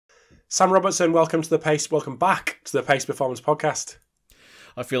Sam Robertson, welcome back to the Pacey Performance Podcast.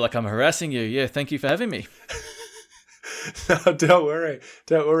 I feel like I'm harassing you. Yeah, thank you for having me. No, don't worry.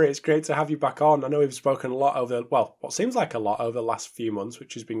 It's great to have you back on. I know we've spoken a lot over, what seems like a lot over the last few months,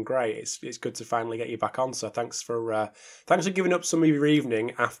 which has been great. It's good to finally get you back on. So thanks for giving up some of your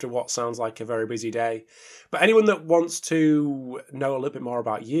evening after what sounds like a very busy day. But anyone that wants to know a little bit more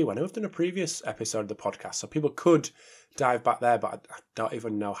about you, I know I've done a previous episode of the podcast, so people could dive back there, but I don't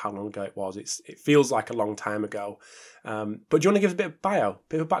even know how long ago it was. It feels like a long time ago. But do you want to give us a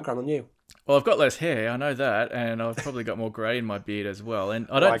bit of background on you? Well, I've got less hair, I know that, and I've probably got more grey in my beard as well. And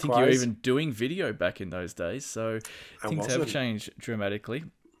I don't think you were even doing video back in those days, so things have changed dramatically.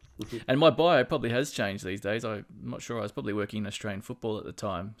 Mm-hmm. And my bio probably has changed these days. I'm not sure. I was probably working in Australian football at the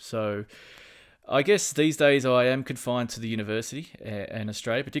time. So I guess these days I am confined to the university in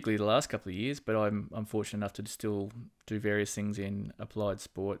Australia, particularly the last couple of years, but I'm fortunate enough to still do various things in applied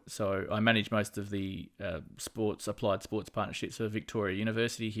sport. So I manage most of the applied sports partnerships for Victoria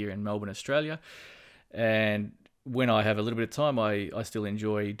University here in Melbourne, Australia. And when I have a little bit of time, I still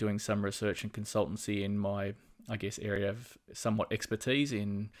enjoy doing some research and consultancy in my, area of somewhat expertise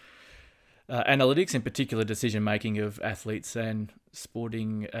in analytics, in particular decision-making of athletes and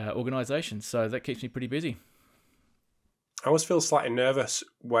sporting organisations. So that keeps me pretty busy. I always feel slightly nervous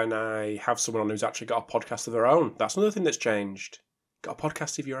when I have someone on who's actually got a podcast of their own. That's another thing that's changed. Got a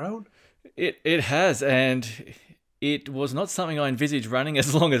podcast of your own? It has, and it was not something I envisaged running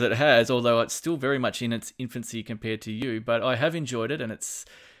as long as it has, although it's still very much in its infancy compared to you. But I have enjoyed it, and it's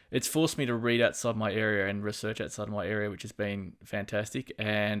forced me to read outside my area and research outside my area, which has been fantastic.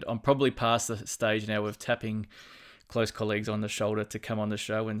 And I'm probably past the stage now of tapping close colleagues on the shoulder to come on the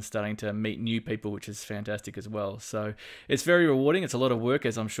show and starting to meet new people, which is fantastic as well. So it's very rewarding. It's a lot of work,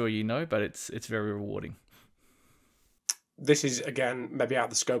 as I'm sure you know, but it's very rewarding. This is, again, maybe out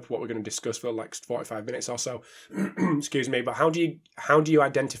of the scope of what we're going to discuss for the next 45 minutes or so. Excuse me, but how do you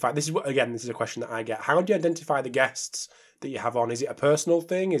identify? This is a question that I get. How do you identify the guests that you have on? Is it a personal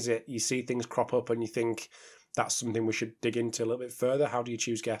thing? Is it you see things crop up and you think that's something we should dig into a little bit further? How do you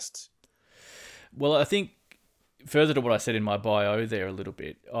choose guests? Well, I think further to what I said in my bio there a little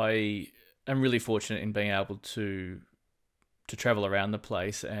bit, I am really fortunate in being able to travel around the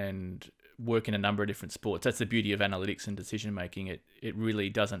place and work in a number of different sports. That's the beauty of analytics and decision making. It really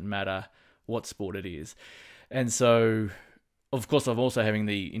doesn't matter what sport it is. And so, of course, I'm also having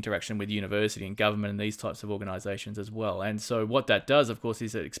the interaction with university and government and these types of organisations as well. And so what that does, of course,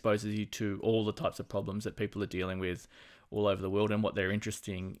 is it exposes you to all the types of problems that people are dealing with all over the world and what they're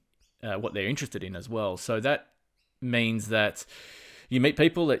interested in as well. So that means that you meet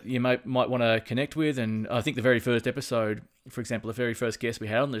people that you might want to connect with. And I think the very first episode, for example, the very first guest we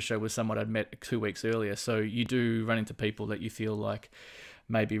had on the show was someone I'd met 2 weeks earlier. So you do run into people that you feel like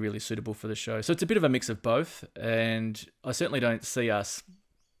may be really suitable for the show. So it's a bit of a mix of both. And I certainly don't see us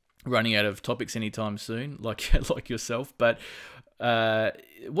running out of topics anytime soon, like yourself. But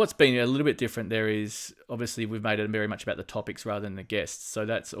what's been a little bit different there is, obviously, we've made it very much about the topics rather than the guests. So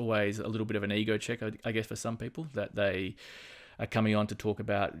that's always a little bit of an ego check, I guess, for some people, that they are coming on to talk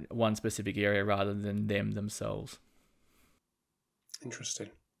about one specific area rather than them themselves. Interesting.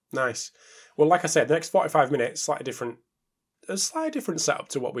 Nice. Well, like I said, the next 45 minutes, a slightly different setup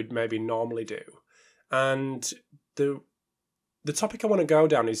to what we'd maybe normally do. And the topic I want to go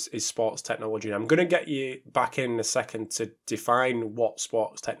down is sports technology. And I'm going to get you back in a second to define what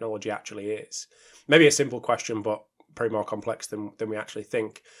sports technology actually is. Maybe a simple question, but probably more complex than we actually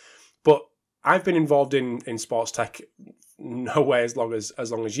think. But I've been involved in sports tech no way as long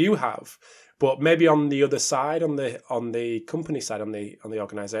as you have, but maybe on the other side, on the company side, on the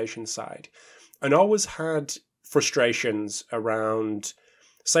organisation side, and always had frustrations around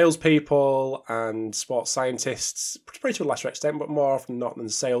salespeople and sports scientists, pretty to a lesser extent, but more often not than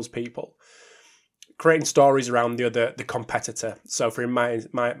salespeople, creating stories around the competitor. So for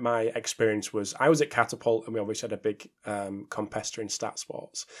my experience was, I was at Catapult and we always had a big competitor in stat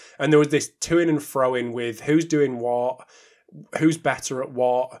sports. And there was this to-in and fro-in with who's doing what, who's better at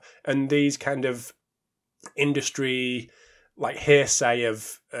what, and these kind of industry like hearsay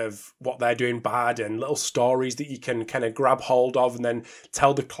of what they're doing bad and little stories that you can kind of grab hold of and then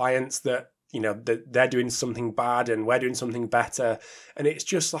tell the clients that, you know, that they're doing something bad and we're doing something better. And it's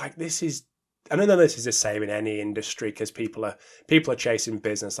just like, I don't know this is the same in any industry because people are chasing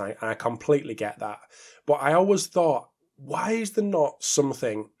business. I completely get that. But I always thought, why is there not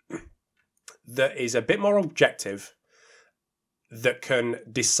something that is a bit more objective, that can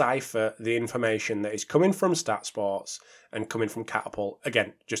decipher the information that is coming from Stat Sports and coming from Catapult.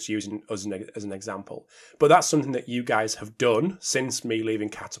 Again, just using us as an example. But that's something that you guys have done since me leaving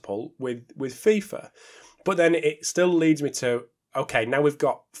Catapult with FIFA. But then it still leads me to, okay, now we've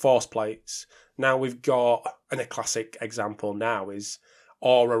got force plates. Now we've got, and a classic example now is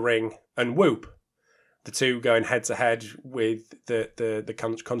Aura Ring and Whoop. The two going head to head with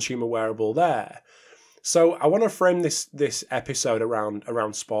the consumer wearable there. So I want to frame this episode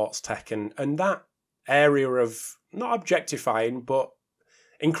around sports tech and that area of not objectifying, but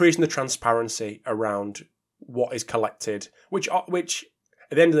increasing the transparency around what is collected, which at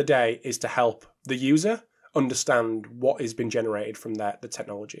the end of the day is to help the user understand what has been generated from the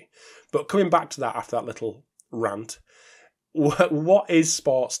technology. But coming back to that after that little rant, what is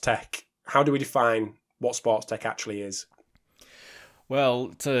sports tech? How do we define what sports tech actually is? Well,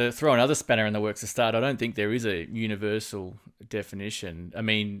 to throw another spanner in the works to start, I don't think there is a universal definition. I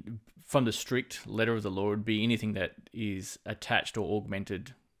mean, from the strict letter of the law, it would be anything that is attached or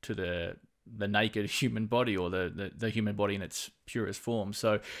augmented to the naked human body or the human body in its purest form.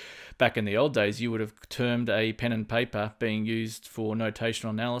 So back in the old days, you would have termed a pen and paper being used for notational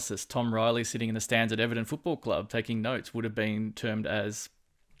analysis. Tom Riley sitting in the stands at Everton Football Club taking notes would have been termed as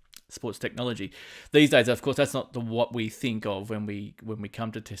sports technology. These days, of course, that's not what we think of when we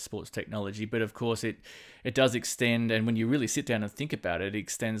come to sports technology, but of course it does extend, and when you really sit down and think about it, it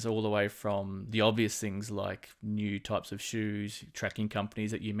extends all the way from the obvious things like new types of shoes, tracking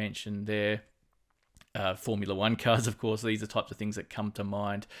companies that you mentioned there, Formula One cars, of course. These are types of things that come to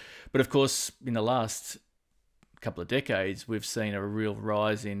mind. But of course, in the last couple of decades, we've seen a real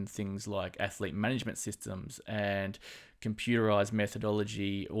rise in things like athlete management systems and computerized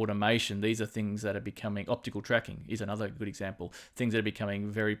methodology, automation. These are things that are becoming, optical tracking is another good example, things that are becoming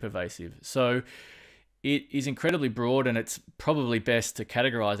very pervasive. So it is incredibly broad, and it's probably best to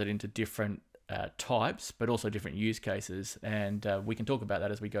categorize it into different types, but also different use cases. And we can talk about that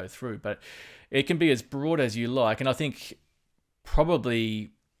as we go through, but it can be as broad as you like. And I think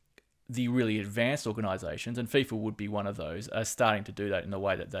probably the really advanced organizations, and FIFA would be one of those, are starting to do that in the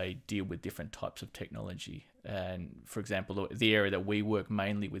way that they deal with different types of technology. And for example, the area that we work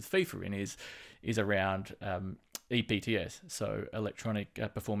mainly with FIFA in is around EPTS, so electronic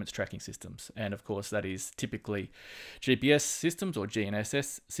performance tracking systems. And of course, that is typically GPS systems or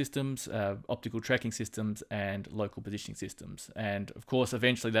GNSS systems, optical tracking systems, and local positioning systems. And of course,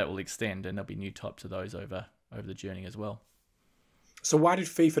 eventually that will extend, and there'll be new types of those over the journey as well. So why did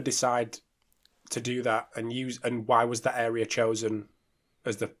FIFA decide to do that and why was that area chosen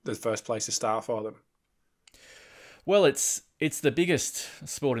as the first place to start for them? Well, it's the biggest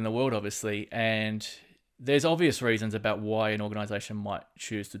sport in the world, obviously, and there's obvious reasons about why an organisation might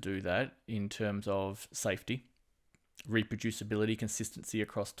choose to do that in terms of safety, reproducibility, consistency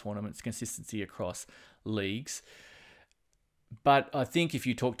across tournaments, consistency across leagues. But I think if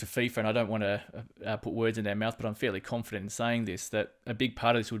you talk to FIFA, and I don't want to put words in their mouth, but I'm fairly confident in saying this, that a big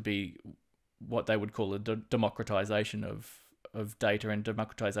part of this would be what they would call a democratisation of data and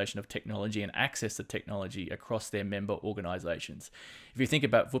democratisation of technology and access to technology across their member organisations. If you think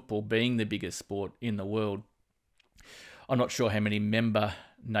about football being the biggest sport in the world, I'm not sure how many member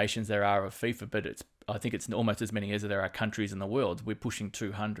nations there are of FIFA, but I think it's almost as many as there are countries in the world. We're pushing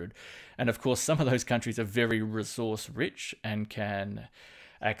 200. And of course, some of those countries are very resource rich and can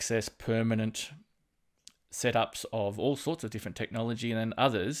access permanent setups of all sorts of different technology, and then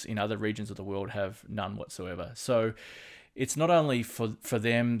others in other regions of the world have none whatsoever. So it's not only for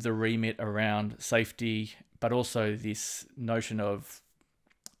them the remit around safety, but also this notion of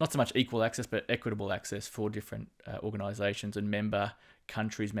not so much equal access, but equitable access for different organisations and member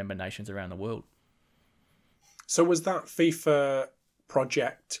countries, member nations around the world. So was that FIFA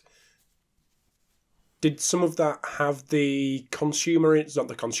project, did some of that have the consumer, it's not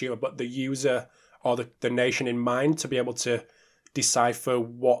the consumer, but the user or the nation in mind to be able to decipher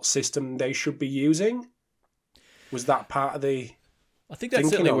what system they should be using? Was that part of the I think that's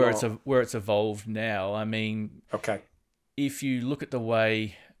certainly where it's evolved now. I mean, okay, if you look at the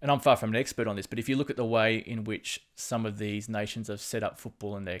way, and I'm far from an expert on this, but if you look at the way in which some of these nations have set up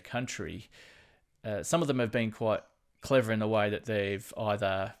football in their country, some of them have been quite clever in the way that they've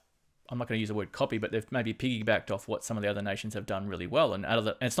either, I'm not going to use the word copy, but they've maybe piggybacked off what some of the other nations have done really well. And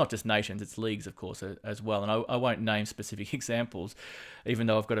it's not just nations, it's leagues, of course, as well. And I won't name specific examples, even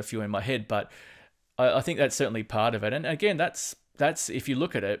though I've got a few in my head, but I think that's certainly part of it. And again, that's if you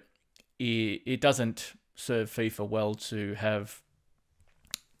look at it, it doesn't serve FIFA well to have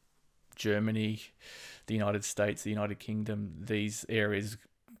Germany, the United States, the United Kingdom, these areas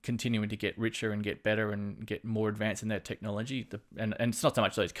continuing to get richer and get better and get more advanced in their technology. And it's not so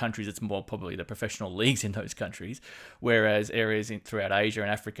much those countries, it's more probably the professional leagues in those countries, whereas areas throughout Asia and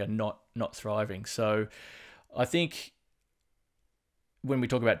Africa not thriving. So I think when we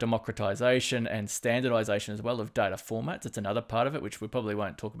talk about democratization and standardization as well of data formats, it's another part of it, which we probably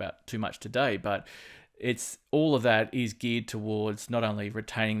won't talk about too much today, but it's all of that is geared towards not only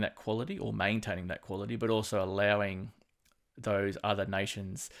retaining that quality or maintaining that quality, but also allowing those other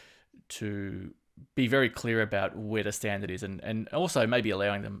nations to be very clear about where the standard is, and also maybe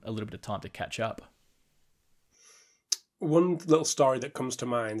allowing them a little bit of time to catch up. One little story that comes to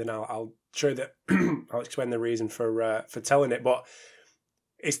mind, and I'll show you that I'll explain the reason for telling it, but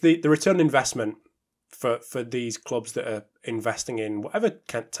it's the return on investment for these clubs that are investing in whatever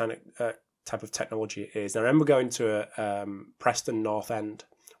type of technology it is. And I remember going to Preston North End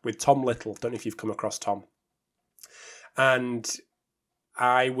with Tom Little. Don't know if you've come across Tom. And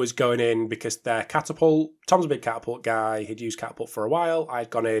I was going in because their Catapult, Tom's a big Catapult guy. He'd used Catapult for a while. I'd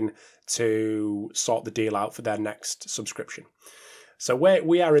gone in to sort the deal out for their next subscription. So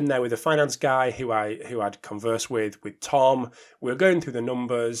we are in there with a finance guy who I'd conversed with Tom. We were going through the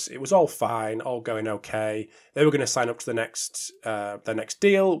numbers. It was all fine, all going okay. They were going to sign up to the next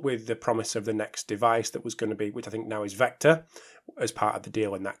deal with the promise of the next device that was going to be, which I think now is Vector, as part of the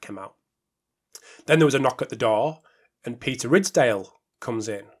deal when that came out. Then there was a knock at the door, and Peter Ridsdale comes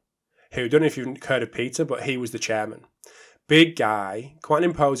in, who, don't know if you've heard of Peter, but he was the chairman. Big guy, quite an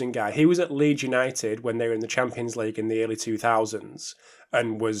imposing guy. He was at Leeds United when they were in the Champions League in the early 2000s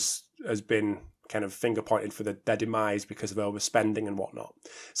and has been kind of finger pointed for their demise because of overspending and whatnot.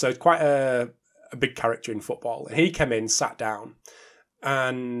 So it's quite a big character in football. And he came in, sat down,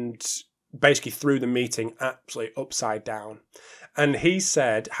 and basically threw the meeting absolutely upside down. And he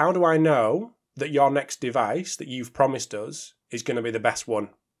said, how do I know that your next device that you've promised us is going to be the best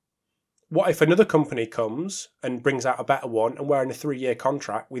one? What if another company comes and brings out a better one and we're in a 3-year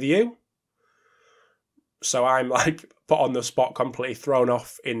contract with you? So I'm like put on the spot, completely thrown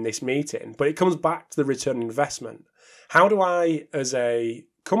off in this meeting. But it comes back to the return on investment. How do I, as a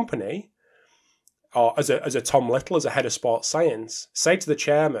company, or as a Tom Little, as a head of sports science, say to the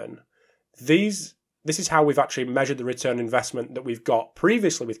chairman, this is how we've actually measured the return on investment that we've got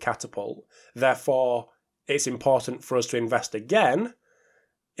previously with Catapult. Therefore, it's important for us to invest again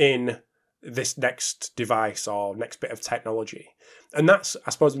in this next device or next bit of technology. And that's,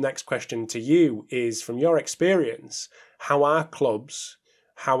 I suppose, the next question to you is, from your experience, how are clubs,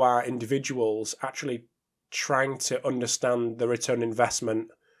 how are individuals actually trying to understand the return on investment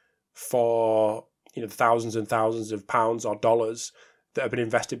for, thousands and thousands of pounds or dollars that have been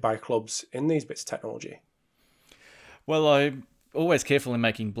invested by clubs in these bits of technology? Well, I'm always careful in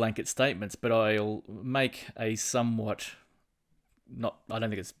making blanket statements, but I'll make a somewhat, I don't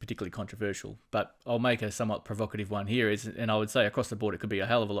think it's particularly controversial, but I'll make a somewhat provocative one here, and I would say across the board it could be a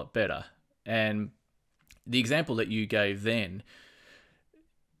hell of a lot better. And the example that you gave then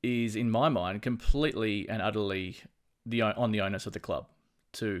is, in my mind, completely and utterly on the onus of the club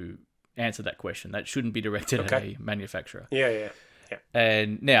to answer that question. That shouldn't be directed at a manufacturer. Yeah.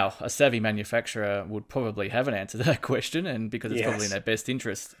 And now, a savvy manufacturer would probably have an answer to that question, and because it's probably in their best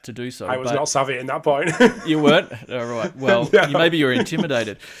interest to do so. I was not savvy in that point. You weren't? All right. Well, No. maybe you're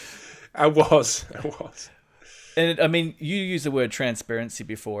intimidated. I was. And I mean, you used the word transparency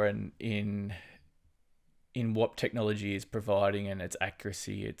before, and in what technology is providing and its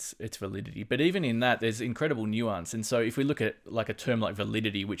accuracy, its validity. But even in that, there's incredible nuance. And so if we look at like a term like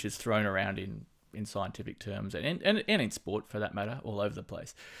validity, which is thrown around in scientific terms and in sport for that matter, all over the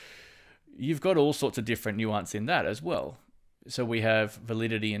place, you've got all sorts of different nuance in that as well. So we have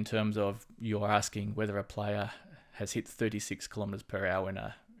validity in terms of you're asking whether a player has hit 36 kilometers per hour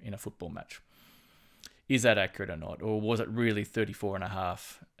in a football match. Is that accurate or not? Or was it really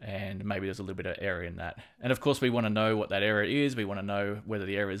 34.5? And maybe there's a little bit of error in that. And of course, we want to know what that error is. We want to know whether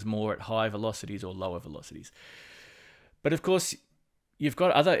the error is more at high velocities or lower velocities. But of course, you've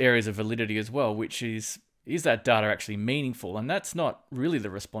got other areas of validity as well, which is that data actually meaningful? And that's not really the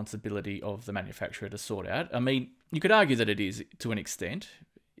responsibility of the manufacturer to sort out. I mean, you could argue that it is to an extent.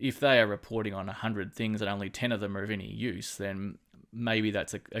 If they are reporting on 100 things and only 10 of them are of any use, then maybe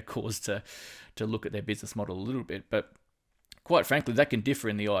that's a cause to look at their business model a little bit. But quite frankly, that can differ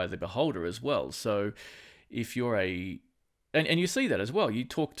in the eye of the beholder as well. So if you're and you see that as well. You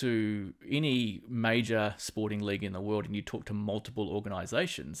talk to any major sporting league in the world and you talk to multiple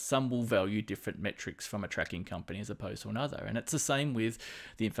organisations, some will value different metrics from a tracking company as opposed to another. And it's the same with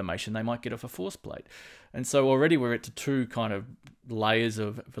the information they might get off a force plate. And so already we're at two kind of layers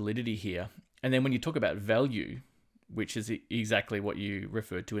of validity here. And then when you talk about value, which is exactly what you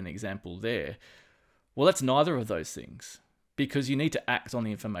referred to in the example there. Well, that's neither of those things, because you need to act on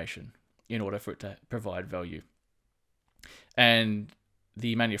the information in order for it to provide value. And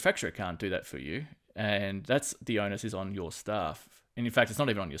the manufacturer can't do that for you, and that's the onus is on your staff. And in fact, it's not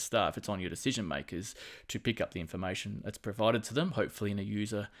even on your staff, it's on your decision makers to pick up the information that's provided to them, hopefully in a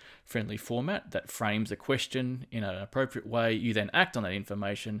user-friendly format that frames a question in an appropriate way. You then act on that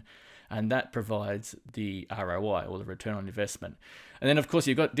information, and that provides the ROI, or the return on investment. And then, of course,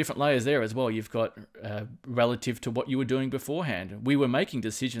 you've got different layers there as well. You've got relative to what you were doing beforehand. We were making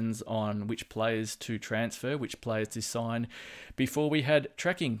decisions on which players to transfer, which players to sign, before we had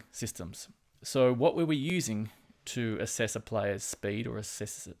tracking systems. So what were we using to assess a player's speed or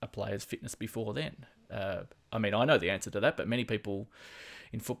assess a player's fitness before then? I mean, I know the answer to that, but many people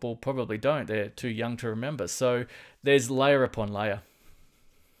in football probably don't. They're too young to remember. So there's layer upon layer.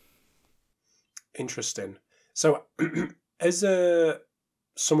 Interesting. So as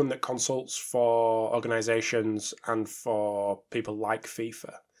someone that consults for organisations and for people like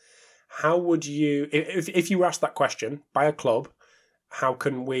FIFA, how would you, if you were asked that question by a club, how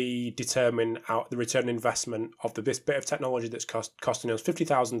can we determine the return on investment of this bit of technology that's costing us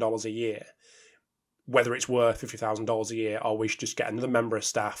 $50,000 a year, whether it's worth $50,000 a year, or we should just get another member of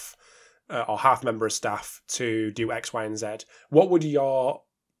staff or half member of staff to do X, Y, and Z? What would your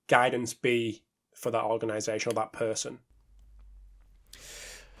guidance be for that organisation or that person?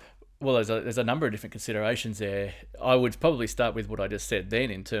 Well, there's a number of different considerations there. I would probably start with what I just said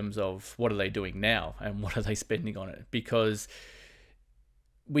then, in terms of what are they doing now and what are they spending on it, because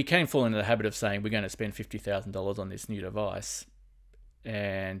we can fall into the habit of saying we're going to spend $50,000 on this new device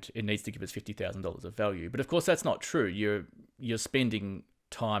and it needs to give us $50,000 of value. But of course, that's not true. You're spending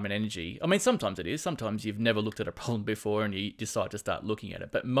time and energy. I mean, sometimes it is. Sometimes you've never looked at a problem before and you decide to start looking at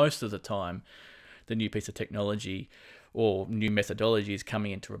it. But most of the time, the new piece of technology or new methodology is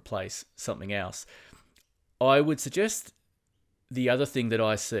coming in to replace something else. I would suggest the other thing that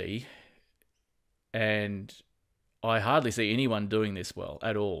I see, and I hardly see anyone doing this well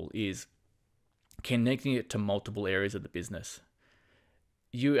at all, is connecting it to multiple areas of the business.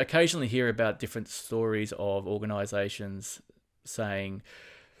 You occasionally hear about different stories of organizations saying,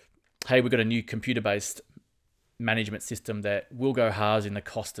 hey, we've got a new computer-based management system that will go halves in the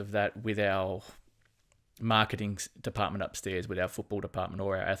cost of that with our marketing department upstairs, with our football department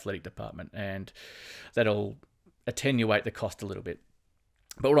or our athletic department, and that'll attenuate the cost a little bit.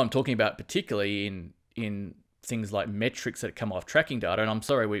 But what I'm talking about particularly in things like metrics that come off tracking data, and I'm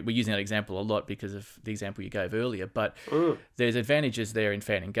sorry we're using that example a lot because of the example you gave earlier, but there's advantages there in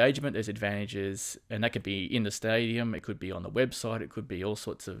fan engagement, there's advantages, and that could be in the stadium, it could be on the website, it could be all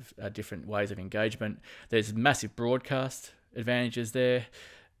sorts of different ways of engagement. There's massive broadcast advantages there.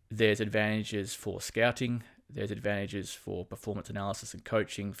 There's advantages for scouting. There's advantages for performance analysis and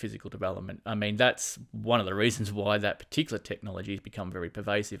coaching, physical development. I mean, that's one of the reasons why that particular technology has become very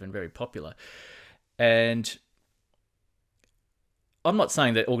pervasive and very popular. And I'm not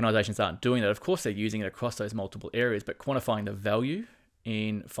saying that organizations aren't doing that. Of course, they're using it across those multiple areas, but quantifying the value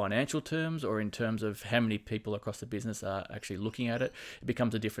in financial terms or in terms of how many people across the business are actually looking at it, it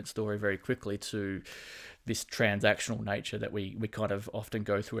becomes a different story very quickly to this transactional nature that we kind of often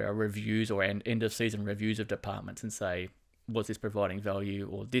go through our reviews or end of season reviews of departments and say, was this providing value,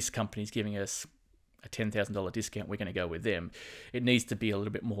 or this company's giving us a $10,000 discount, we're going to go with them. It needs to be a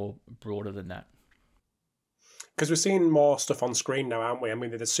little bit more broader than that. Because we're seeing more stuff on screen now, aren't we? I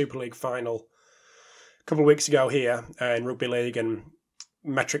mean, the Super League final a couple of weeks ago here in Rugby League, and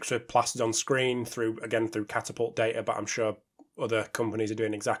metrics were plastered on screen through Catapult data, but I'm sure other companies are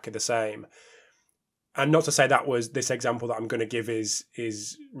doing exactly the same. And not to say that was this example that I'm going to give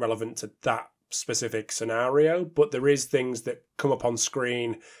is relevant to that specific scenario, but there is things that come up on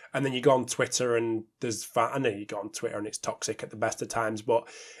screen, and then you go on Twitter and I know you go on Twitter and it's toxic at the best of times, but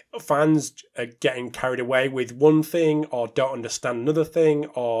fans are getting carried away with one thing or don't understand another thing,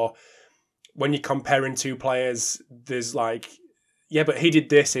 or when you're comparing two players, there's like, yeah, but he did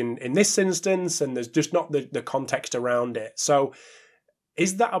this in this instance, and there's just not the context around it. So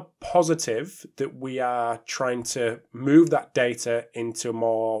is that a positive that we are trying to move that data into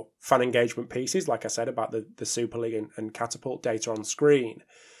more fan engagement pieces, like I said about the Super League and Catapult data on screen?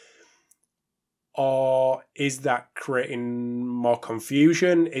 Or is that creating more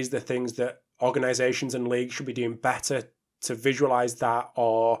confusion? Is there things that organisations and leagues should be doing better to visualise that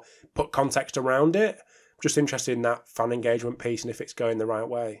or put context around it? I'm just interested in that fan engagement piece and if it's going the right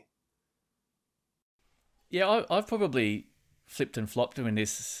way. Yeah, I've probably flipped and flopped in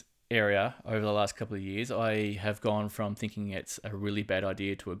this area over the last couple of years. I have gone from thinking it's a really bad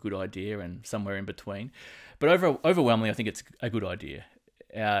idea to a good idea and somewhere in between. But overwhelmingly, I think it's a good idea.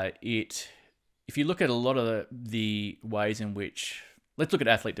 If you look at a lot of the ways in which, let's look at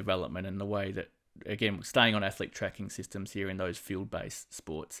athlete development and the way that, again, staying on athlete tracking systems here in those field-based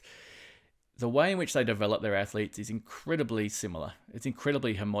sports, the way in which they develop their athletes is incredibly similar. It's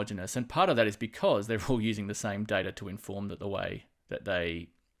incredibly homogenous. And part of that is because they're all using the same data to inform the way that they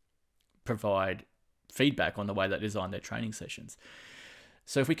provide feedback on the way they design their training sessions.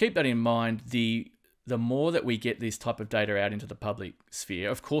 So if we keep that in mind, the more that we get this type of data out into the public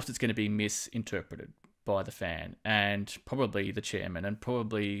sphere, of course it's going to be misinterpreted by the fan and probably the chairman and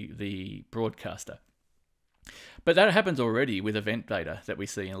probably the broadcaster. But that happens already with event data that we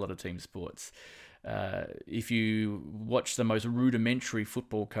see in a lot of team sports. If you watch the most rudimentary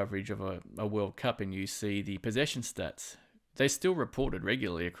football coverage of a World Cup and you see the possession stats, they're still reported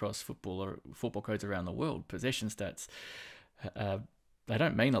regularly across football codes around the world. Possession stats, they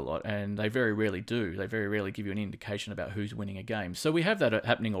don't mean a lot, and they very rarely do. They very rarely give you an indication about who's winning a game. So we have that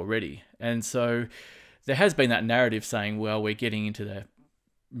happening already. And so there has been that narrative saying, well, we're getting into the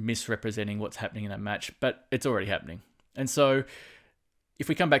misrepresenting what's happening in a match, but it's already happening. And so if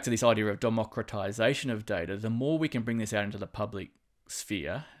we come back to this idea of democratisation of data, the more we can bring this out into the public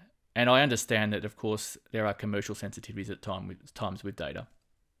sphere, and I understand that, of course, there are commercial sensitivities at times with data,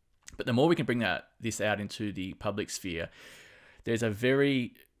 but the more we can bring this out into the public sphere, there's a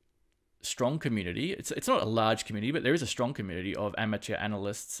very strong community. It's not a large community, but there is a strong community of amateur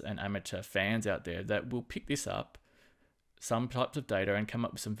analysts and amateur fans out there that will pick this up, some types of data, and come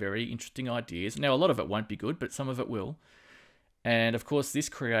up with some very interesting ideas. Now, a lot of it won't be good, but some of it will. And of course, this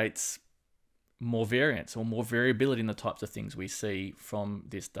creates more variance or more variability in the types of things we see from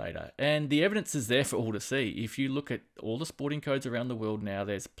this data. And the evidence is there for all to see. If you look at all the sporting codes around the world now,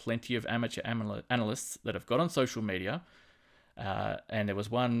 there's plenty of amateur analysts that have got on social media. And there was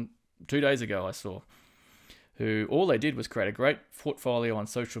one 2 days ago I saw, who all they did was create a great portfolio on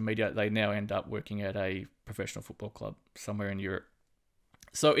social media. They now end up working at a professional football club somewhere in Europe.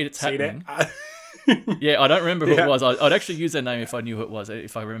 So it's happening. Yeah, I don't remember who it was. I'd actually use their name if I knew who it was,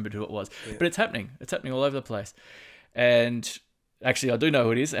 if I remembered who it was. Yeah. But it's happening. It's happening all over the place. And actually, I do know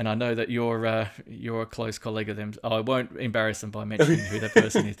who it is, and I know that you're a close colleague of them. I won't embarrass them by mentioning who that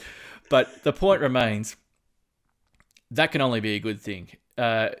person is. But the point remains, that can only be a good thing.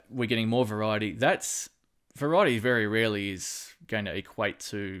 We're getting more variety. Variety very rarely is going to equate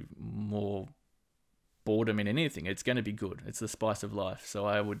to more boredom in anything. It's going to be good. It's the spice of life. So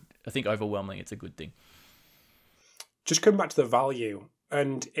I think overwhelmingly it's a good thing. Just coming back to the value,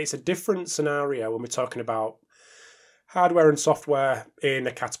 and it's a different scenario when we're talking about hardware and software in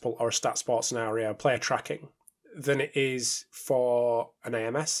a catapult or a stat sport scenario, player tracking, than it is for an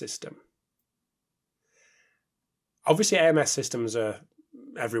AMS system. Obviously, AMS systems are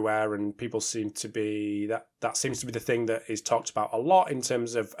everywhere, and people seem to be that seems to be the thing that is talked about a lot in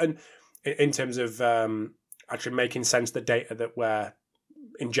terms of actually making sense of the data that we're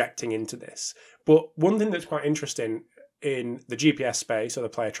injecting into this. But one thing that's quite interesting in the GPS space or the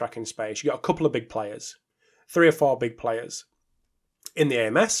player tracking space, you got a couple of big players, 3 or 4 big players. In the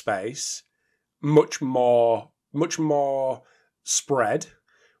AMS space, much more spread,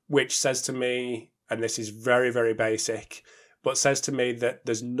 which says to me, and this is very, very basic, but says to me that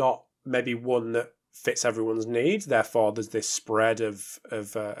there's not maybe one that fits everyone's needs. Therefore, there's this spread of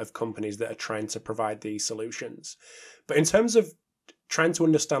companies that are trying to provide these solutions. But in terms of trying to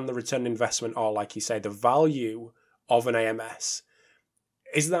understand the return on investment, or like you say, the value of an AMS,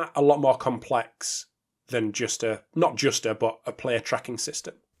 is that a lot more complex than but a player tracking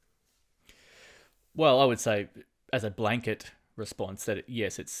system? Well, I would say as a blanket response that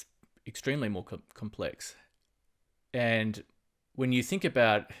yes, it's extremely more complex. And when you think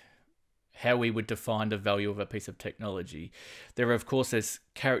about how we would define the value of a piece of technology, there's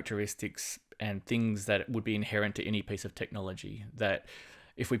characteristics and things that would be inherent to any piece of technology that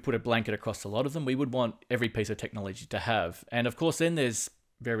if we put a blanket across a lot of them, we would want every piece of technology to have. And of course, then there's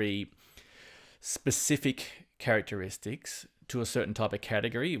very specific characteristics to a certain type of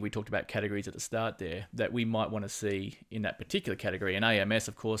category. We talked about categories at the start there that we might want to see in that particular category. In AMS,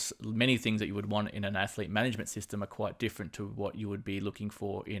 of course, many things that you would want in an athlete management system are quite different to what you would be looking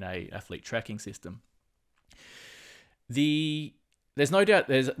for in a athlete tracking system. There's no doubt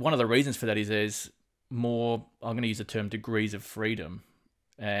one of the reasons for that is there's more, I'm going to use the term degrees of freedom.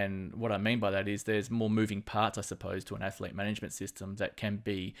 And what I mean by that is there's more moving parts, I suppose, to an athlete management system that can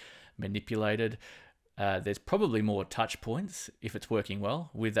be manipulated. There's probably more touch points if it's working well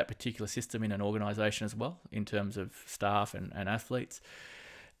with that particular system in an organization as well, in terms of staff and athletes.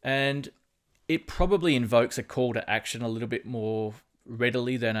 And it probably invokes a call to action a little bit more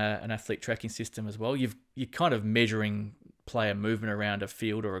readily than an athlete tracking system as well. You're kind of measuring player movement around a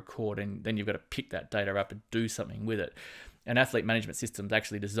field or a court, and then you've got to pick that data up and do something with it. An athlete management system is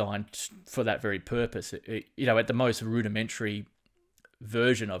actually designed for that very purpose. At the most rudimentary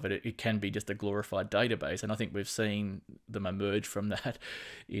version of it, it can be just a glorified database, and I think we've seen them emerge from that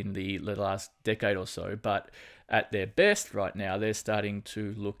in the last decade or so. But at their best right now, they're starting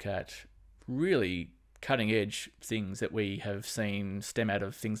to look at really cutting edge things that we have seen stem out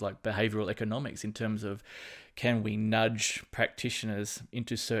of things like behavioral economics, in terms of, can we nudge practitioners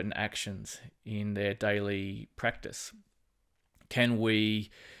into certain actions in their daily practice? Can we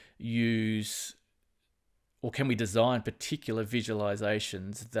use, or can we design particular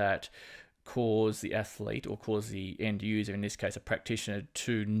visualizations that cause the athlete, or cause the end user, in this case a practitioner,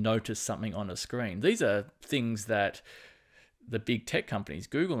 to notice something on a screen? These are things that the big tech companies,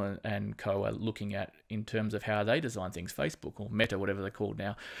 Google and co, are looking at in terms of how they design things. Facebook, or Meta, whatever they're called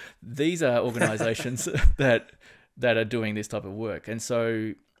now. These are organizations that are doing this type of work. And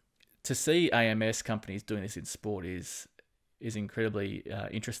so to see AMS companies doing this in sport is incredibly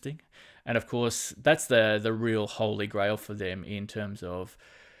interesting. And of course, that's the real holy grail for them, in terms of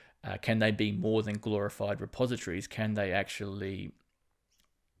can they be more than glorified repositories? Can they actually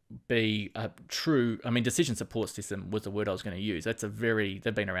be a true, decision support system was the word I was going to use.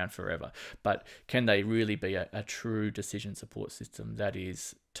 They've been around forever, but can they really be a true decision support system that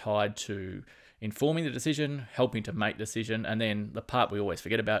is tied to informing the decision, helping to make decision, and then the part we always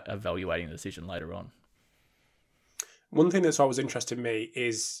forget about, evaluating the decision later on? One thing that's always interested me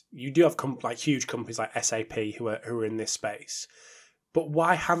is you do have huge companies like SAP who are in this space, but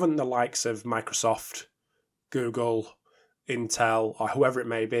why haven't the likes of Microsoft, Google, Intel, or whoever it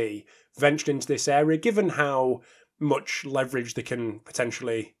may be ventured into this area, given how much leverage they can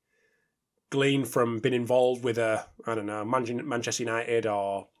potentially glean from being involved with Manchester United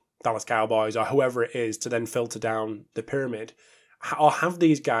or Dallas Cowboys or whoever it is, to then filter down the pyramid? Or have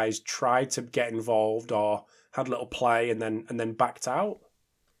these guys tried to get involved or had a little play and then backed out?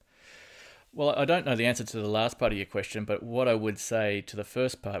 Well, I don't know the answer to the last part of your question, but what I would say to the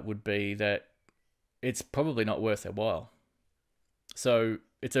first part would be that it's probably not worth their while. So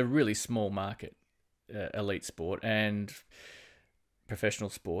it's a really small market, elite sport and professional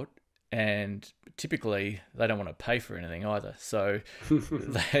sport, and typically they don't want to pay for anything either. So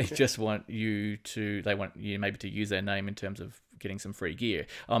they just want you maybe to use their name in terms of getting some free gear.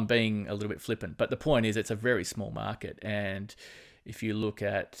 I'm being a little bit flippant, but the point is it's a very small market. And if you look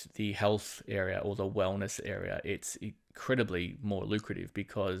at the health area or the wellness area, it's incredibly more lucrative,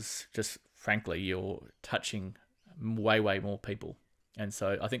 because just frankly, you're touching way, way more people. And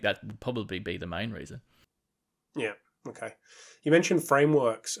so I think that would probably be the main reason. Yeah. Okay. You mentioned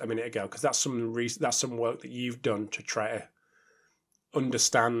frameworks a minute ago, because that's some work that you've done to try to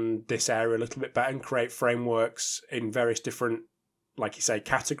understand this area a little bit better and create frameworks in various different, like you say,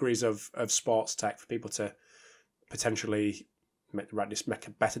 categories of sports tech for people to potentially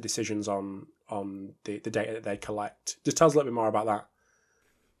make better decisions on the data that they collect. Just tell us a little bit more about that.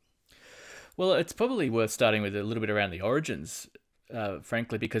 Well, it's probably worth starting with a little bit around the origins,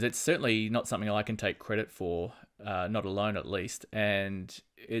 frankly, because it's certainly not something I can take credit for, not alone at least. And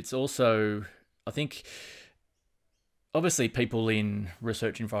it's also, I think, obviously people in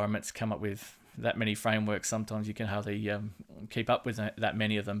research environments come up with that many frameworks. Sometimes you can hardly keep up with that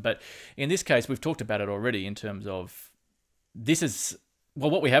many of them. But in this case, we've talked about it already in terms of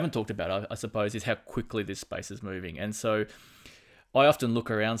what we haven't talked about, I suppose, is how quickly this space is moving. And so I often look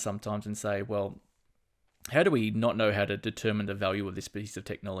around sometimes and say, well, how do we not know how to determine the value of this piece of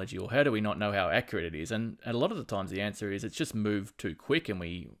technology, or how do we not know how accurate it is? And a lot of the times the answer is it's just moved too quick and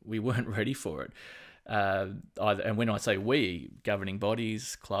we weren't ready for it. And when I say we, governing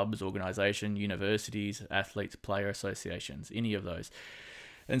bodies, clubs, organisation, universities, athletes, player associations, any of those.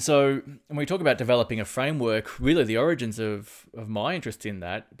 And so when we talk about developing a framework, really the origins of my interest in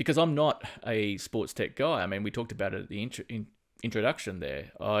that, because I'm not a sports tech guy. I mean, we talked about it at the introduction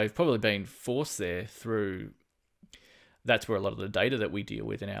there. I've probably been forced there through, that's where a lot of the data that we deal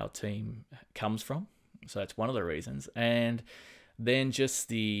with in our team comes from. So that's one of the reasons. And then just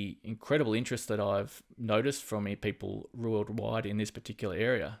the incredible interest that I've noticed from people worldwide in this particular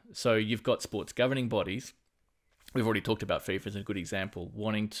area. So you've got sports governing bodies. We've already talked about FIFA as a good example,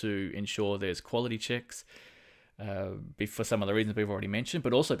 wanting to ensure there's quality checks for some of the reasons we've already mentioned,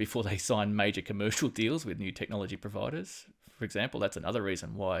 but also before they sign major commercial deals with new technology providers. For example, that's another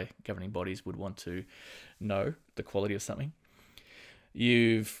reason why governing bodies would want to know the quality of something.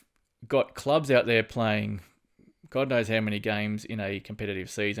 You've got clubs out there playing God knows how many games in a competitive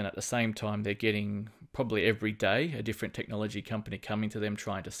season. At the same time, they're getting probably every day a different technology company coming to them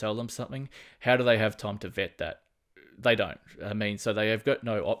trying to sell them something. How do they have time to vet that? They don't. I mean, so they have got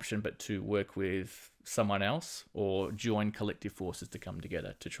no option but to work with someone else or join collective forces to come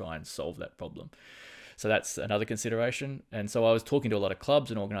together to try and solve that problem. So that's another consideration. And so I was talking to a lot of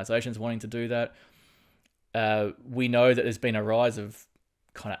clubs and organisations wanting to do that. We know that there's been a rise of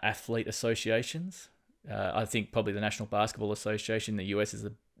kind of athlete associations. I think probably the National Basketball Association in the US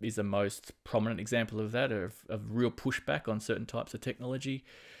is the most prominent example of that, of real pushback on certain types of technology.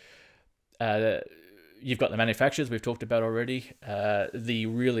 You've got the manufacturers we've talked about already. The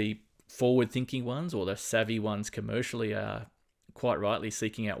really forward-thinking ones or the savvy ones commercially are quite rightly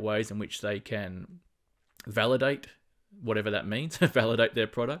seeking out ways in which they can validate whatever that means, validate their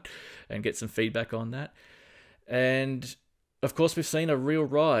product and get some feedback on that. And of course, we've seen a real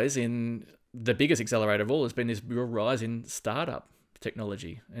rise in the biggest accelerator of all has been this real rise in startup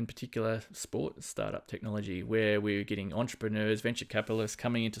technology, in particular sport startup technology, where we're getting entrepreneurs, venture capitalists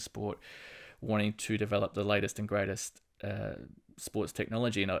coming into sport, wanting to develop the latest and greatest sports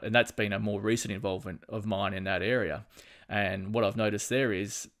technology. And that's been a more recent involvement of mine in that area. And what I've noticed there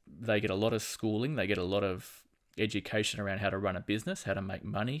is they get a lot of schooling, they get a lot of education around how to run a business, how to make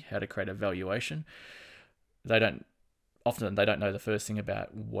money, how to create a valuation. Often they don't know the first thing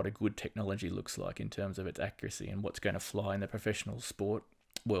about what a good technology looks like in terms of its accuracy and what's going to fly in the professional sport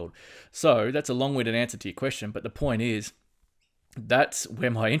world. So that's a long-winded answer to your question, but the point is that's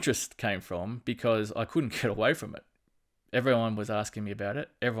where my interest came from because I couldn't get away from it. Everyone was asking me about it.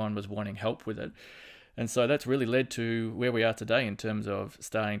 Everyone was wanting help with it. And so that's really led to where we are today in terms of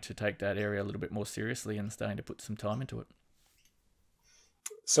starting to take that area a little bit more seriously and starting to put some time into it.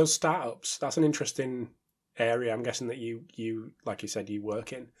 So startups, that's an interesting area. I'm guessing that you like you said, you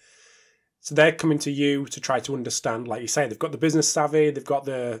work in. So they're coming to you to try to understand, like you say, they've got the business savvy, they've got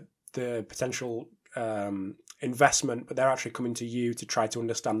the potential investment, but they're actually coming to you to try to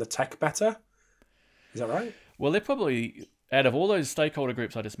understand the tech better. Is that right? Well, they're probably, out of all those stakeholder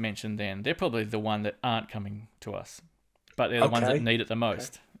groups I just mentioned then, they're probably the one that aren't coming to us, but they're the ones that need it the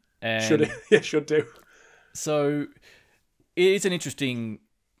most. Okay. And should do. So it's an interesting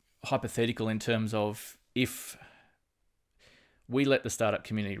hypothetical in terms of if we let the startup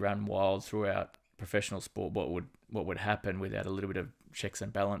community run wild throughout professional sport, what would happen without a little bit of checks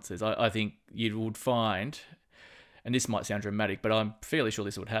and balances? I think you would find, and this might sound dramatic, but I'm fairly sure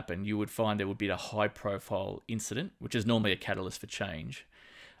this would happen, you would find there would be a high-profile incident, which is normally a catalyst for change,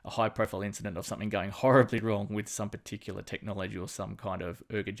 a high-profile incident of something going horribly wrong with some particular technology or some kind of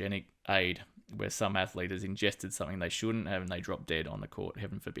ergogenic aid, where some athlete has ingested something they shouldn't have and they drop dead on the court,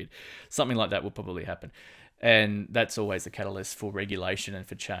 heaven forbid. Something like that will probably happen. And that's always the catalyst for regulation and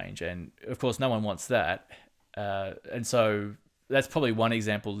for change. And of course, no one wants that. And so that's probably one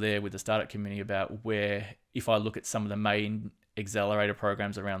example there with the startup community about where, if I look at some of the main accelerator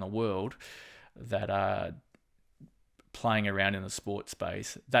programs around the world that are playing around in the sports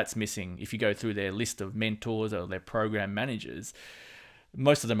space, that's missing. If you go through their list of mentors or their program managers,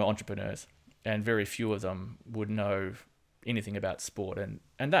 most of them are entrepreneurs, and very few of them would know anything about sport. And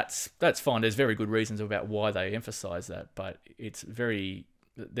that's fine. There's very good reasons about why they emphasize that, but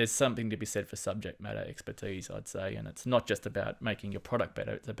there's something to be said for subject matter expertise, I'd say. And it's not just about making your product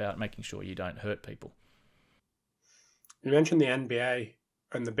better, it's about making sure you don't hurt people. You mentioned the NBA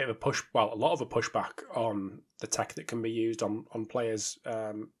and the bit of a lot of a pushback on the tech that can be used on players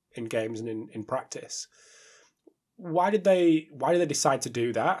in games and in practice. Why did they decide to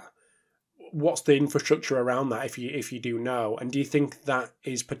do that? What's the infrastructure around that, if you do know? And do you think that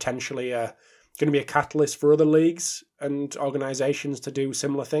is potentially going to be a catalyst for other leagues and organisations to do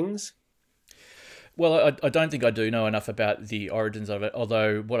similar things? Well, I don't think I do know enough about the origins of it.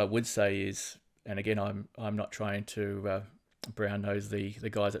 Although what I would say is, and again, I'm not trying to brown nose the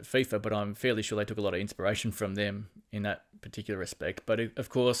guys at FIFA, but I'm fairly sure they took a lot of inspiration from them in that particular respect. But of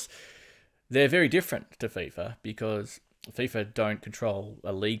course, they're very different to FIFA because FIFA don't control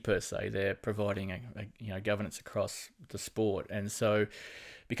a league per se. They're providing a governance across the sport, and so it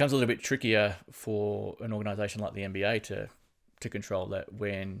becomes a little bit trickier for an organisation like the NBA to control that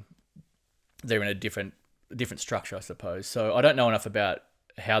when they're in a different structure, I suppose. So I don't know enough about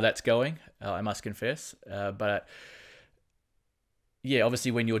how that's going, I must confess. But yeah, obviously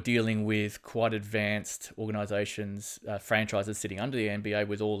when you're dealing with quite advanced organisations, franchises sitting under the NBA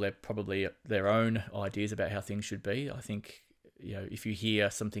with all their own ideas about how things should be, I think, if you hear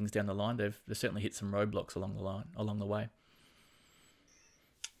some things down the line, they've certainly hit some roadblocks along the way.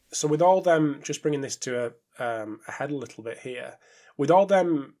 So with all them, just bringing this to a head a little bit here, with all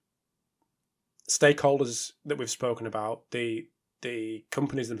them stakeholders that we've spoken about, the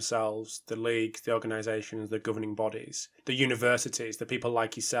companies themselves, the leagues, the organisations, the governing bodies, the universities, the people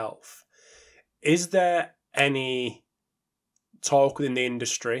like yourself, is there any talk within the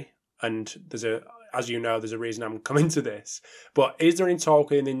industry? And as you know, there's a reason I'm coming to this, but is there any talk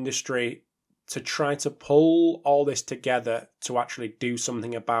within the industry to try to pull all this together to actually do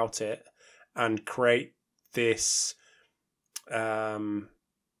something about it and create this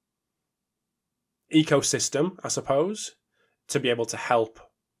ecosystem, I suppose, to be able to help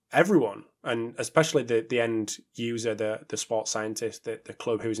everyone, and especially the end user, the sports scientist, the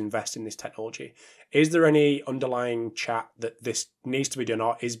club who's investing in this technology? Is there any underlying chat that this needs to be done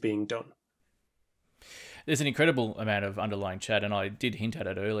or is being done? There's an incredible amount of underlying chat, and I did hint at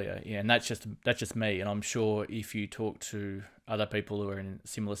it earlier. Yeah, and that's just me. And I'm sure if you talk to other people who are in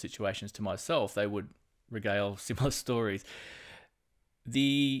similar situations to myself, they would regale similar stories.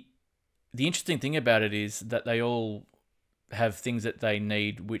 The interesting thing about it is that they all have things that they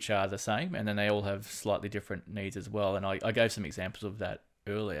need which are the same, and then they all have slightly different needs as well. And I gave some examples of that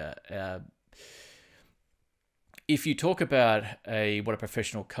earlier. If you talk about what a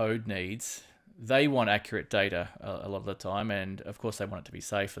professional code needs, they want accurate data a lot of the time, and of course they want it to be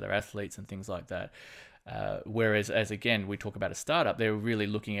safe for their athletes and things like that. Whereas, as again, we talk about a startup, they're really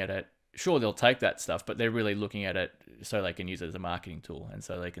looking at it. Sure, they'll take that stuff, but they're really looking at it so they can use it as a marketing tool and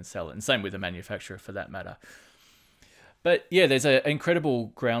so they can sell it. And same with the manufacturer for that matter. But yeah, there's an incredible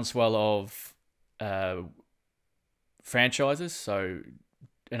groundswell of franchises. So,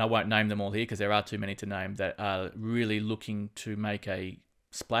 and I won't name them all here because there are too many to name, that are really looking to make a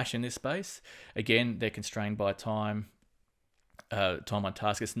splash in this space. Again, they're constrained by time on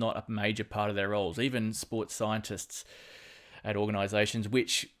task. It's not a major part of their roles. Even sports scientists at organisations,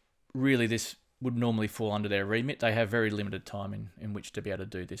 which really this would normally fall under their remit, they have very limited time in which to be able to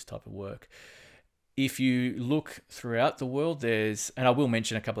do this type of work. If you look throughout the world, and I will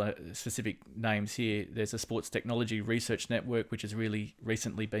mention a couple of specific names here, there's a Sports Technology Research Network, which has really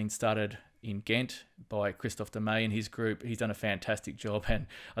recently been started in Ghent by Christophe Demey and his group. He's done a fantastic job, and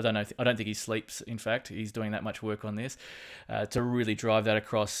I don't think he sleeps. In fact, he's doing that much work on this to really drive that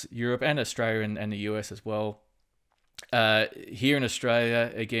across Europe and Australia and the US as well. Here in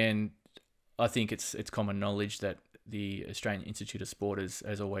Australia, again, I think it's common knowledge that the Australian Institute of Sport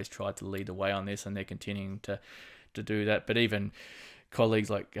has always tried to lead the way on this, and they're continuing to do that. But even colleagues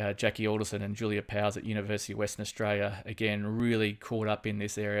like Jackie Alderson and Julia Powers at University of Western Australia, again, really caught up in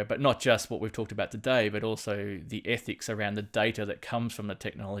this area, but not just what we've talked about today, but also the ethics around the data that comes from the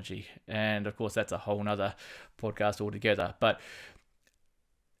technology. And of course, that's a whole nother podcast altogether.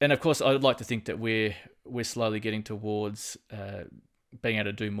 And of course, I'd like to think that we're slowly getting towards being able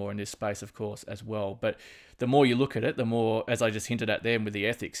to do more in this space, of course, as well. But the more you look at it, the more, as I just hinted at there with the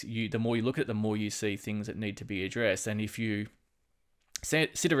ethics, the more you look at it, the more you see things that need to be addressed. And if you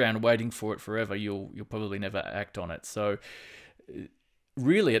sit around waiting for it forever, you'll probably never act on it. So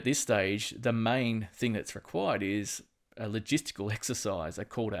really at this stage, the main thing that's required is a logistical exercise, a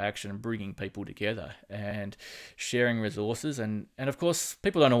call to action, bringing people together and sharing resources. And of course,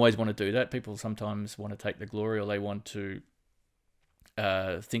 people don't always want to do that. People sometimes want to take the glory, or they want to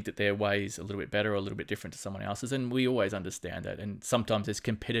think that their way is a little bit better or a little bit different to someone else's. And we always understand that. And sometimes there's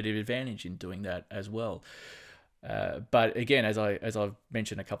competitive advantage in doing that as well. But again, as I've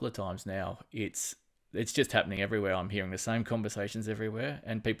mentioned a couple of times now, it's just happening everywhere. I'm hearing the same conversations everywhere,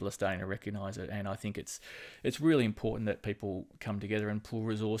 and people are starting to recognise it. And I think it's really important that people come together and pool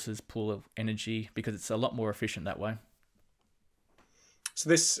resources, pool energy, because it's a lot more efficient that way. So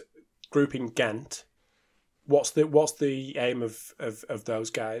this group in Ghent, what's the aim of those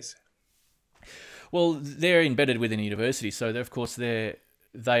guys? Well, they're embedded within a university, so of course they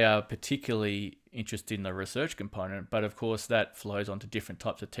are particularly interested in the research component, but of course that flows onto different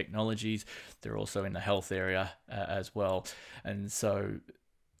types of technologies. They're also in the health area as well. And so,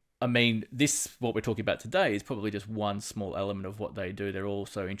 I mean, what we're talking about today is probably just one small element of what they do. They're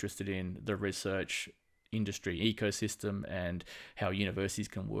also interested in the research industry ecosystem and how universities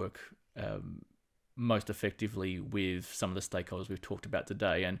can work most effectively with some of the stakeholders we've talked about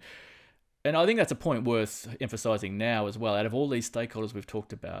today. And I think that's a point worth emphasizing now as well. Out of all these stakeholders we've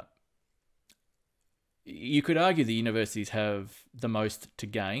talked about, you could argue the universities have the most to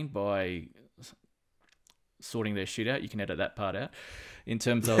gain by sorting their shit out. You can edit that part out. In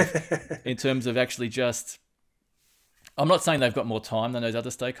terms of actually just, I'm not saying they've got more time than those other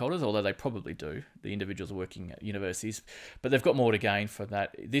stakeholders, although they probably do, the individuals working at universities, but they've got more to gain from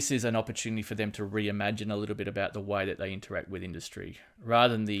that. This is an opportunity for them to reimagine a little bit about the way that they interact with industry,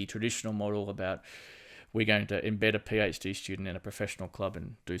 rather than the traditional model about we're going to embed a PhD student in a professional club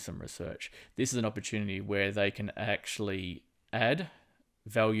and do some research. This is an opportunity where they can actually add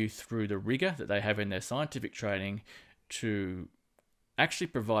value through the rigor that they have in their scientific training to actually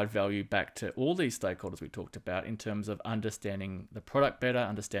provide value back to all these stakeholders we talked about in terms of understanding the product better,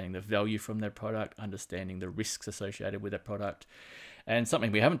 understanding the value from their product, understanding the risks associated with their product, and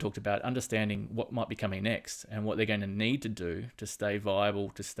something we haven't talked about, understanding what might be coming next and what they're going to need to do to stay viable,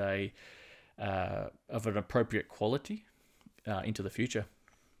 to stay of an appropriate quality into the future.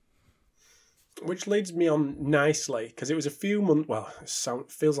 Which leads me on nicely, because it was a few months, well,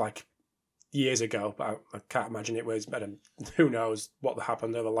 it feels like years ago, but I can't imagine it was, but who knows what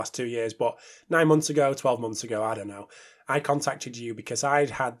happened over the last 2 years, but 9 months ago, 12 months ago, I don't know, I contacted you because I'd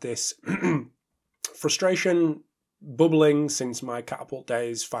had this frustration bubbling since my catapult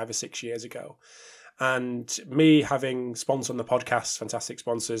days 5 or 6 years ago. And me having sponsors on the podcast, fantastic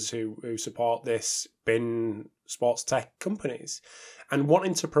sponsors who support this, bin sports tech companies, and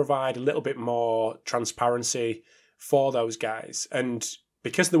wanting to provide a little bit more transparency for those guys. And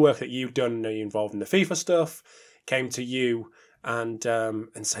because of the work that you've done, you're involved in the FIFA stuff, came to you and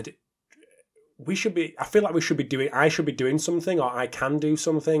said, I feel like I should be doing something, or I can do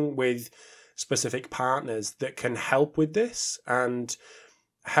something with specific partners that can help with this and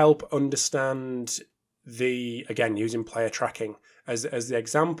help understand again, using player tracking as the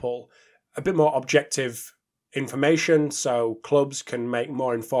example, a bit more objective information so clubs can make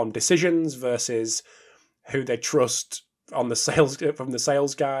more informed decisions versus who they trust on the sales from the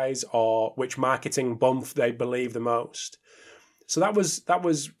sales guys, or which marketing bump they believe the most. So that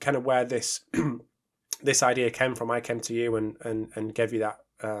was kind of where this this idea came from. I came to you and gave you that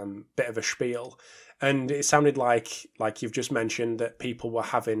bit of a spiel, and it sounded like you've just mentioned that people were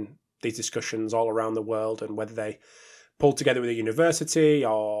having these discussions all around the world, and whether they pull together with a university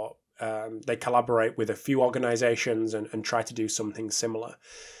or they collaborate with a few organizations and try to do something similar.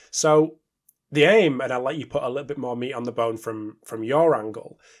 So the aim, and I'll let you put a little bit more meat on the bone from your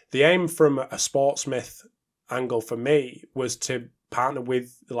angle, the aim from a Sportsmith angle for me was to partner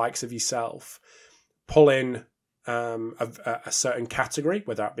with the likes of yourself, pull in a certain category,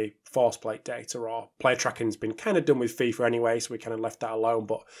 whether that be force plate data or player tracking's been kind of done with FIFA anyway, so we kind of left that alone.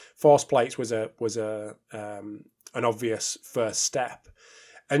 But force plates was an obvious first step,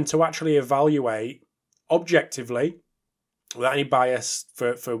 and to actually evaluate objectively, without any bias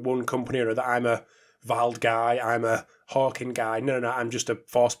for one company or another. I'm a Vald guy, I'm a Hawking guy. No, I'm just a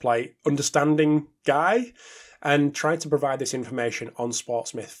force plate understanding guy, and trying to provide this information on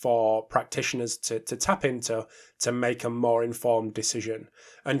Sportsmith for practitioners to tap into to make a more informed decision.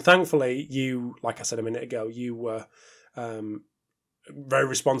 And thankfully, you, like I said a minute ago, you were very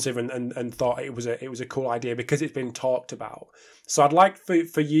responsive and thought it was a cool idea because it's been talked about. So I'd like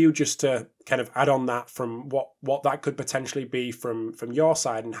for you just to kind of add on that from what that could potentially be from your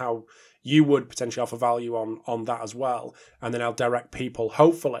side, and how you would potentially offer value on that as well. And then I'll direct people,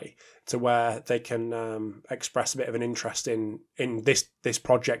 hopefully, to where they can express a bit of an interest in this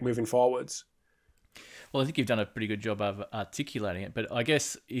project moving forwards. Well, I think you've done a pretty good job of articulating it, but I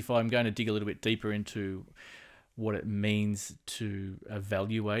guess if I'm going to dig a little bit deeper into what it means to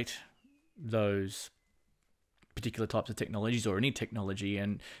evaluate those particular types of technologies, or any technology,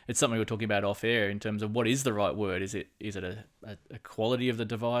 and it's something we were talking about off air in terms of what is the right word. Is it a quality of the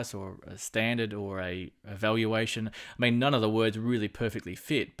device, or a standard, or a evaluation? I mean, none of the words really perfectly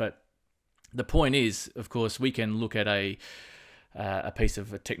fit, but the point is, of course, we can look at a piece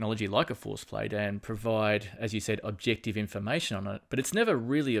of a technology like a force plate and provide, as you said, objective information on it, but it's never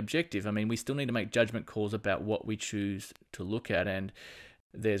really objective. I mean, we still need to make judgment calls about what we choose to look at, and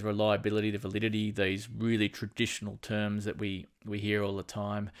there's reliability, the validity, these really traditional terms that we hear all the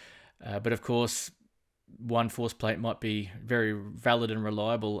time. But of course, one force plate might be very valid and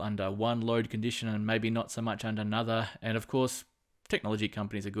reliable under one load condition and maybe not so much under another. And of course, technology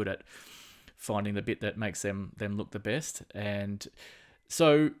companies are good at finding the bit that makes them look the best. And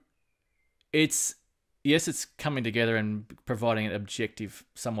so it's coming together and providing an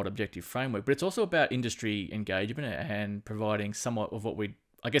somewhat objective framework, but it's also about industry engagement and providing somewhat of what we'd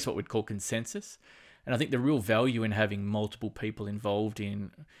call consensus. And I think the real value in having multiple people involved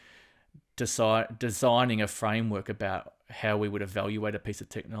in designing a framework about how we would evaluate a piece of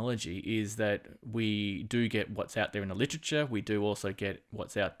technology is that we do get what's out there in the literature. We do also get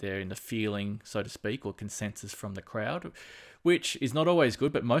what's out there in the feeling, so to speak, or consensus from the crowd, which is not always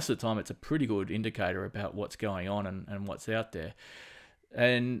good, but most of the time it's a pretty good indicator about what's going on and what's out there.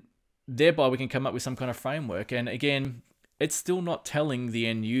 And thereby we can come up with some kind of framework. And again, it's still not telling the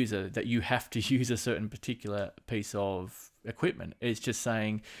end user that you have to use a certain particular piece of equipment. It's just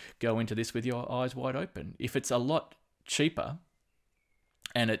saying, go into this with your eyes wide open. If it's a lot cheaper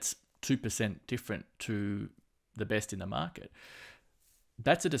and it's 2% different to the best in the market,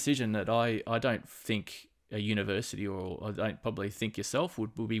 that's a decision that I don't think a university, or I don't probably think yourself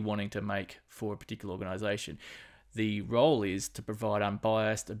would be wanting to make for a particular organisation. The role is to provide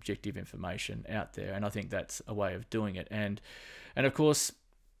unbiased, objective information out there, and I think that's a way of doing it. And of course,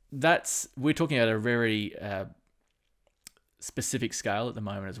 we're talking at a very specific scale at the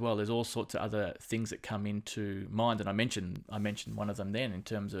moment as well. There's all sorts of other things that come into mind, and I mentioned one of them then in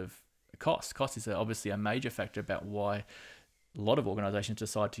terms of cost. Cost is obviously a major factor about why a lot of organisations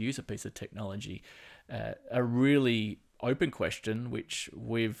decide to use a piece of technology. A really open question, which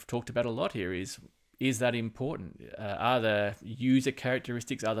we've talked about a lot here, is that important? Are the user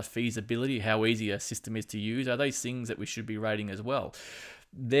characteristics, are the feasibility, how easy a system is to use, are these things that we should be rating as well?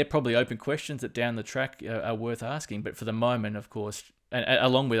 They're probably open questions that down the track are worth asking. But for the moment, of course, and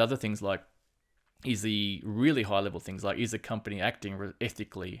along with other things like, is the really high level things like, is the company acting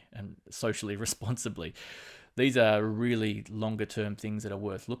ethically and socially responsibly? These are really longer term things that are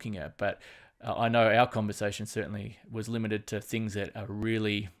worth looking at. But I know our conversation certainly was limited to things that are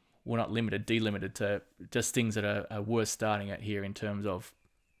really, well, not limited, delimited to just things that are worth starting at here in terms of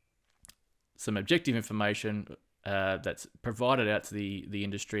some objective information that's provided out to the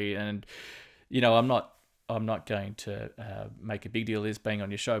industry. And, you know, I'm not going to make a big deal of this being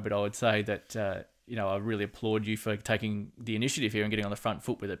on your show, but I would say that, you know, I really applaud you for taking the initiative here and getting on the front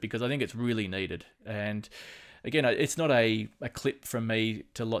foot with it, because I think it's really needed. And again, it's not a clip from me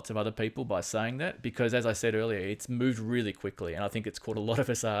to lots of other people by saying that, because as I said earlier, it's moved really quickly, and I think it's caught a lot of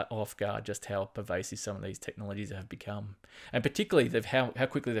us off guard just how pervasive some of these technologies have become, and particularly how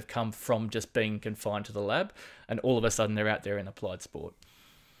quickly they've come from just being confined to the lab, and all of a sudden they're out there in applied sport.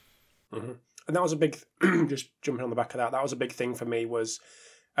 Mm-hmm. And that was a big, just jumping on the back of that was a big thing for me was,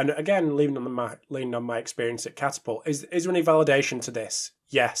 and again, leaning on my experience at Catapult, is there any validation to this?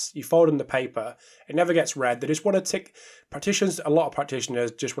 Yes, you forward them the paper, it never gets read. They just want to tick, a lot of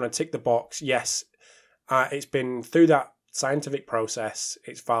practitioners just want to tick the box. Yes, it's been through that scientific process,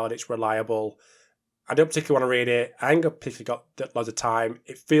 it's valid, it's reliable. I don't particularly want to read it. I ain't particularly got loads of time.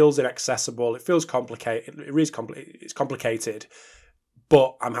 It feels inaccessible. It feels complicated. It's complicated,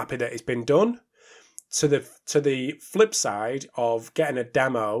 but I'm happy that it's been done. To the flip side of getting a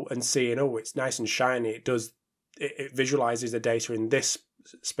demo and seeing, oh, it's nice and shiny. It visualizes the data in this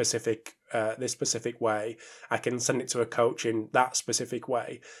specific way. I can send it to a coach in that specific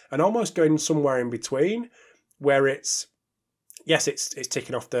way, and almost going somewhere in between, where it's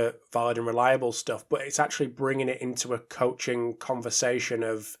ticking off the valid and reliable stuff, but it's actually bringing it into a coaching conversation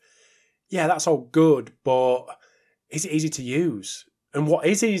of, yeah, that's all good, but is it easy to use? And what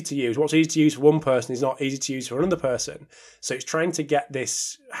is easy to use? What's easy to use for one person is not easy to use for another person. So it's trying to get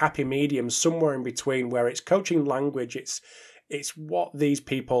this happy medium somewhere in between, where it's coaching language, it's what these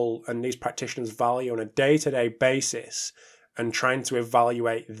people and these practitioners value on a day-to-day basis, and trying to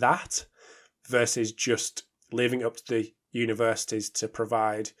evaluate that versus just leaving it up to the universities to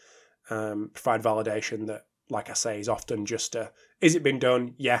provide validation that, like I say, is often just is it been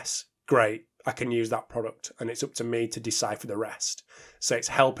done? Yes, great. I can use that product, and it's up to me to decipher the rest. So it's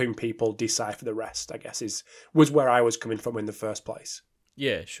helping people decipher the rest, I guess, was where I was coming from in the first place.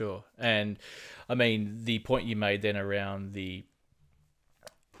 Yeah, sure. And I mean, the point you made then around the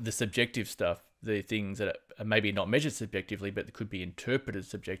subjective stuff, the things that are maybe not measured subjectively, but could be interpreted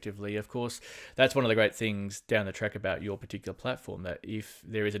subjectively. Of course, that's one of the great things down the track about your particular platform, that if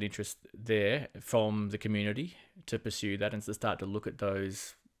there is an interest there from the community to pursue that and to start to look at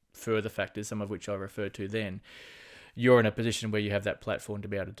those further factors, some of which I referred to then, you're in a position where you have that platform to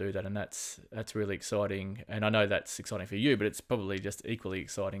be able to do that, and that's really exciting. And I know that's exciting for you, but it's probably just equally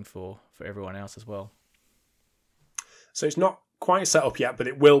exciting for everyone else as well. So it's not quite set up yet, but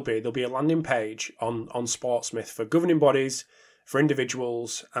it will be. There'll be a landing page on Sportsmith for governing bodies, for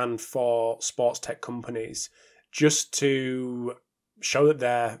individuals, and for sports tech companies, just to show that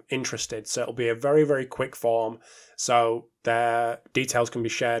they're interested. So it'll be a very, very quick form. So their details can be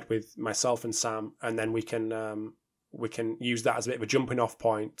shared with myself and Sam, and then we can use that as a bit of a jumping off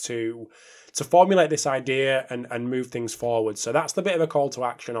point to formulate this idea and move things forward. So that's the bit of a call to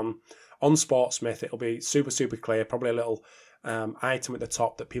action on Sportsmith. It'll be super, super clear, probably a little item at the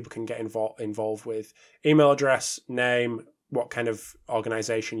top that people can get involved with. Email address, name, what kind of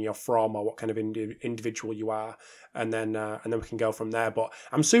organization you're from, or what kind of individual you are, and then we can go from there. But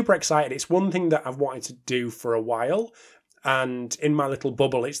I'm super excited. It's one thing that I've wanted to do for a while, and in my little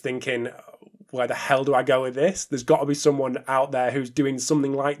bubble, it's thinking, where the hell do I go with this? There's got to be someone out there who's doing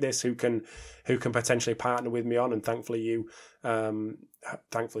something like this who can potentially partner with me on. And thankfully you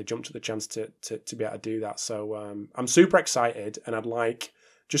jumped at the chance to be able to do that. So I'm super excited, and I'd like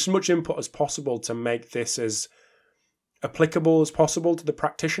just as much input as possible to make this as applicable as possible to the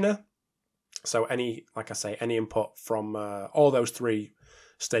practitioner. So any input from all those three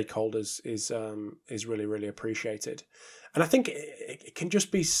stakeholders is really, really appreciated. And I think it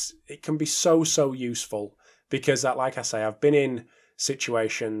can be so useful, because like I say, I've been in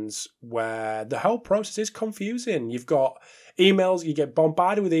situations where the whole process is confusing. You've got emails, you get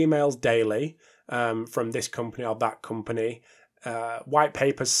bombarded with emails daily from this company or that company, white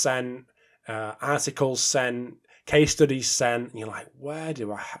papers sent, articles sent, case studies sent, and you're like, where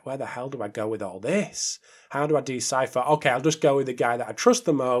the hell do I go with all this? How do I decipher? Okay, I'll just go with the guy that I trust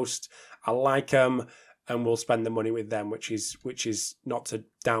the most. I like them, and we'll spend the money with them, which is not to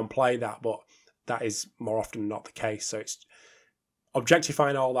downplay that, but that is more often not the case. So it's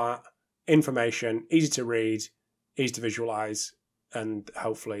objectifying all that information, easy to read, easy to visualize, and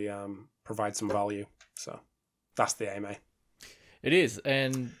hopefully provide some value. So that's the aim, eh? It is,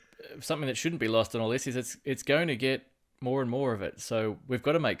 and something that shouldn't be lost on all this is it's going to get more and more of it. So we've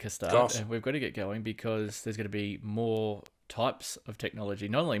got to make a start, and we've got to get going, because there's going to be more types of technology,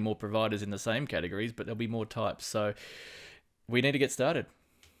 not only more providers in the same categories, but there'll be more types. So we need to get started.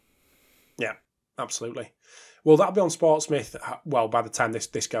 Yeah, absolutely. Well, that'll be on Sportsmith. Well, by the time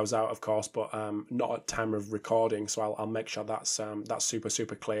this goes out, of course, but not at time of recording. So I'll make sure that's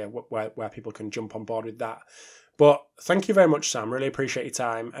super clear where people can jump on board with that. But thank you very much, Sam. Really appreciate your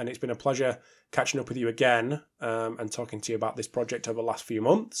time, and it's been a pleasure catching up with you again and talking to you about this project over the last few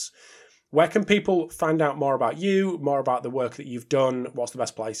months. Where can people find out more about you, more about the work that you've done? What's the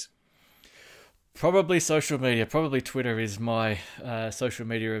best place? Probably social media. Probably Twitter is my social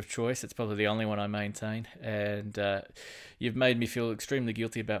media of choice. It's probably the only one I maintain. And you've made me feel extremely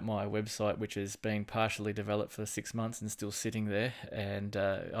guilty about my website, which has been partially developed for 6 months and still sitting there. And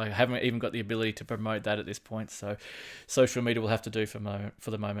I haven't even got the ability to promote that at this point. So social media will have to do for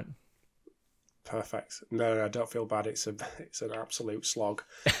the moment. Perfect. No, I don't feel bad. It's an absolute slog,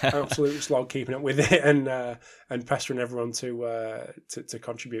 absolute slog keeping up with it and pestering everyone to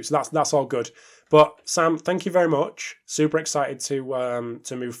contribute. So that's all good. But Sam, thank you very much. Super excited to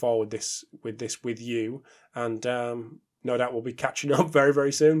move forward with you, and no doubt we'll be catching up very,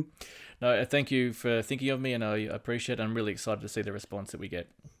 very soon. No, thank you for thinking of me, and I appreciate it. I'm really excited to see the response that we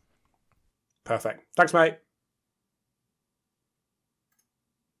get. Perfect. Thanks, mate.